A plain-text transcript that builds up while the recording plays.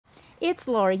It's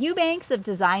Laura Eubanks of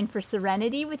Design for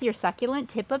Serenity with your succulent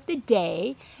tip of the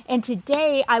day. And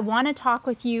today I want to talk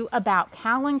with you about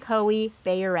Kalanchoe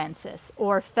beharensis,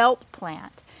 or felt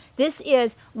plant. This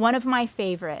is one of my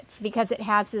favorites because it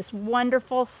has this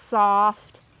wonderful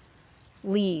soft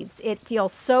leaves. It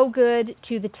feels so good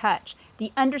to the touch.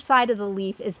 The underside of the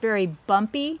leaf is very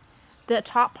bumpy. The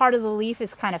top part of the leaf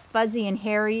is kind of fuzzy and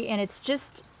hairy, and it's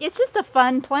just a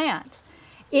fun plant.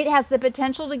 It has the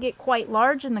potential to get quite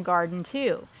large in the garden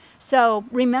too. So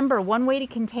remember, one way to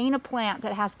contain a plant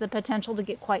that has the potential to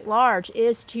get quite large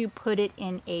is to put it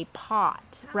in a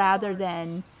pot rather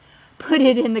than put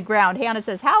it in the ground. Hannah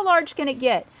says, how large can it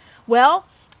get? Well,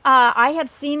 I have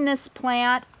seen this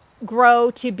plant grow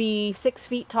to be 6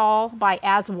 feet tall by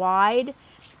as wide.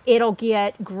 It'll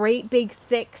get great big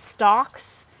thick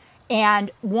stalks,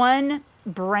 and one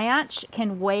branch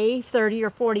can weigh 30 or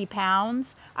 40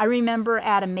 pounds. I remember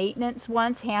at a maintenance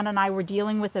once, Hannah and I were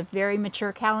dealing with a very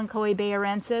mature Kalanchoe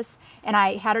beharensis, and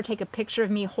I had her take a picture of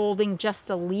me holding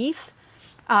just a leaf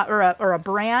or a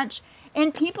branch,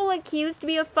 and people accused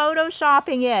me of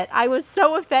photoshopping it. I was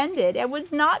so offended. It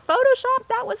was not photoshopped.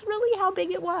 That was really how big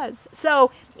it was.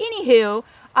 So anywho,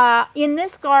 in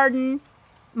this garden,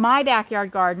 my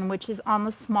backyard garden, which is on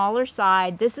the smaller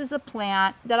side, this is a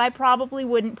plant that I probably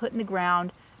wouldn't put in the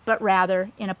ground, but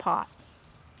rather in a pot.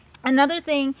 Another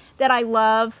thing that I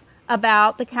love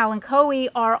about the Kalanchoe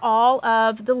are all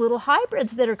of the little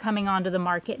hybrids that are coming onto the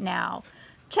market now.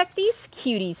 Check these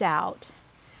cuties out.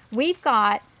 We've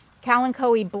got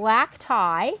Kalanchoe Black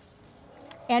tie,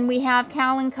 and we have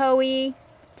Kalanchoe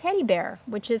Teddy Bear,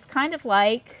 which is kind of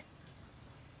like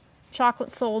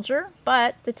Chocolate Soldier,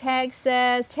 but the tag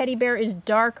says Teddy Bear is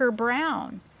darker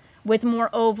brown with more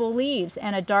oval leaves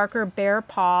and a darker bear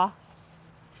paw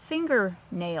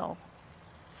fingernail.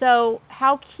 So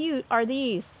how cute are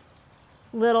these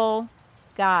little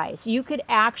guys? You could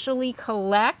actually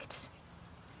collect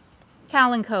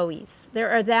Kalanchoes. There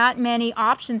are that many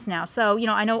options now. So, you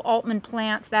know, I know Altman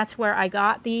Plants, that's where I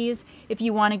got these. If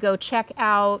you want to go check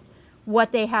out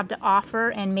what they have to offer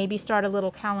and maybe start a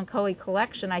little Kalanchoe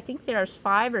collection. I think there's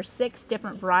 5 or 6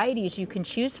 different varieties you can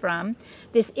choose from.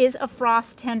 This is a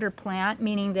frost tender plant,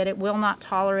 meaning that it will not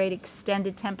tolerate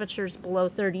extended temperatures below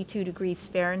 32 degrees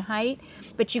Fahrenheit,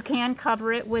 but you can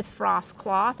cover it with frost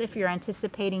cloth if you're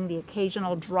anticipating the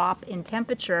occasional drop in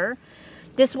temperature.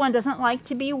 This one doesn't like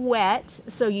to be wet,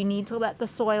 so you need to let the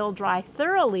soil dry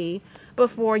thoroughly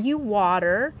before you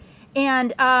water.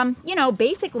 And, you know,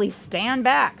 basically stand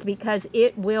back because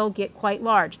it will get quite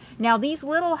large. Now, these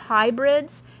little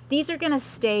hybrids, these are going to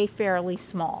stay fairly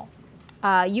small.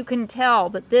 You can tell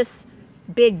that this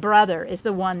big brother is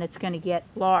the one that's going to get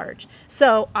large.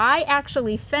 So I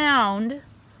actually found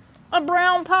a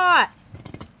brown pot.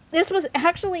 This was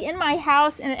actually in my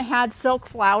house, and it had silk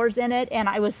flowers in it, and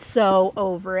I was so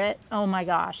over it. Oh my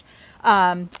gosh.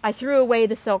 I threw away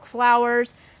the silk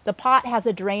flowers. The pot has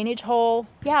a drainage hole.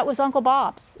 Yeah, it was Uncle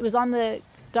Bob's. It was on the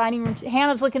dining room.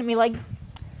 Hannah's looking at me like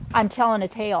I'm telling a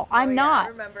tale. I'm not. I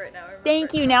remember it now.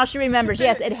 Thank you. Now she remembers.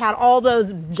 Yes, it had all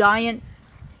those giant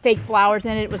fake flowers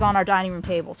in it. It was on our dining room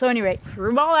table. So anyway,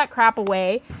 threw all that crap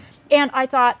away. And I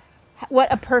thought,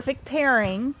 what a perfect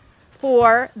pairing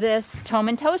for this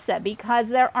tomentosa, because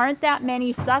there aren't that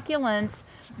many succulents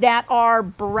that are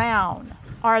brown,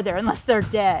 are there? Unless they're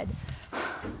dead.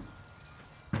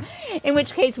 In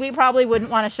which case we probably wouldn't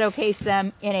want to showcase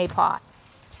them in a pot.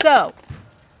 So,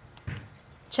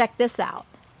 check this out.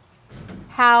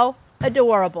 How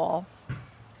adorable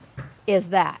is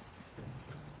that?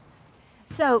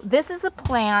 So, this is a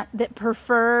plant that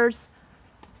prefers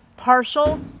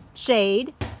partial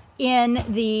shade in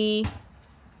the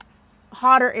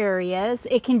hotter areas.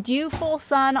 It can do full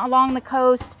sun along the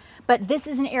coast, but this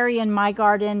is an area in my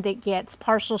garden that gets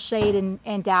partial shade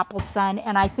and dappled sun,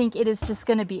 and I think it is just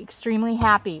going to be extremely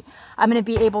happy. I'm going to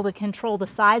be able to control the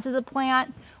size of the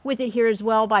plant with it here as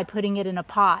well by putting it in a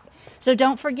pot. So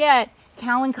don't forget,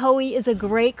 Kalanchoe is a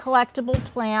great collectible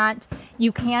plant.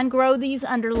 You can grow these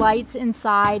under lights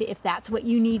inside if that's what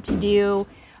you need to do.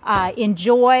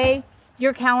 Enjoy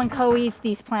your Kalanchoes.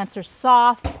 These plants are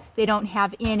soft, they don't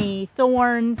have any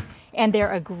thorns, and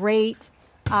they're a great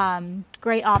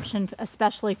option,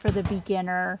 especially for the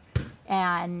beginner.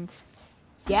 And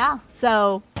yeah,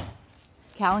 so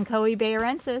Kalanchoe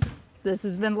beharensis. This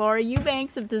has been Laura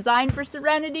Eubanks of Design for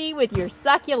Serenity with your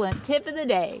succulent tip of the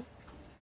day.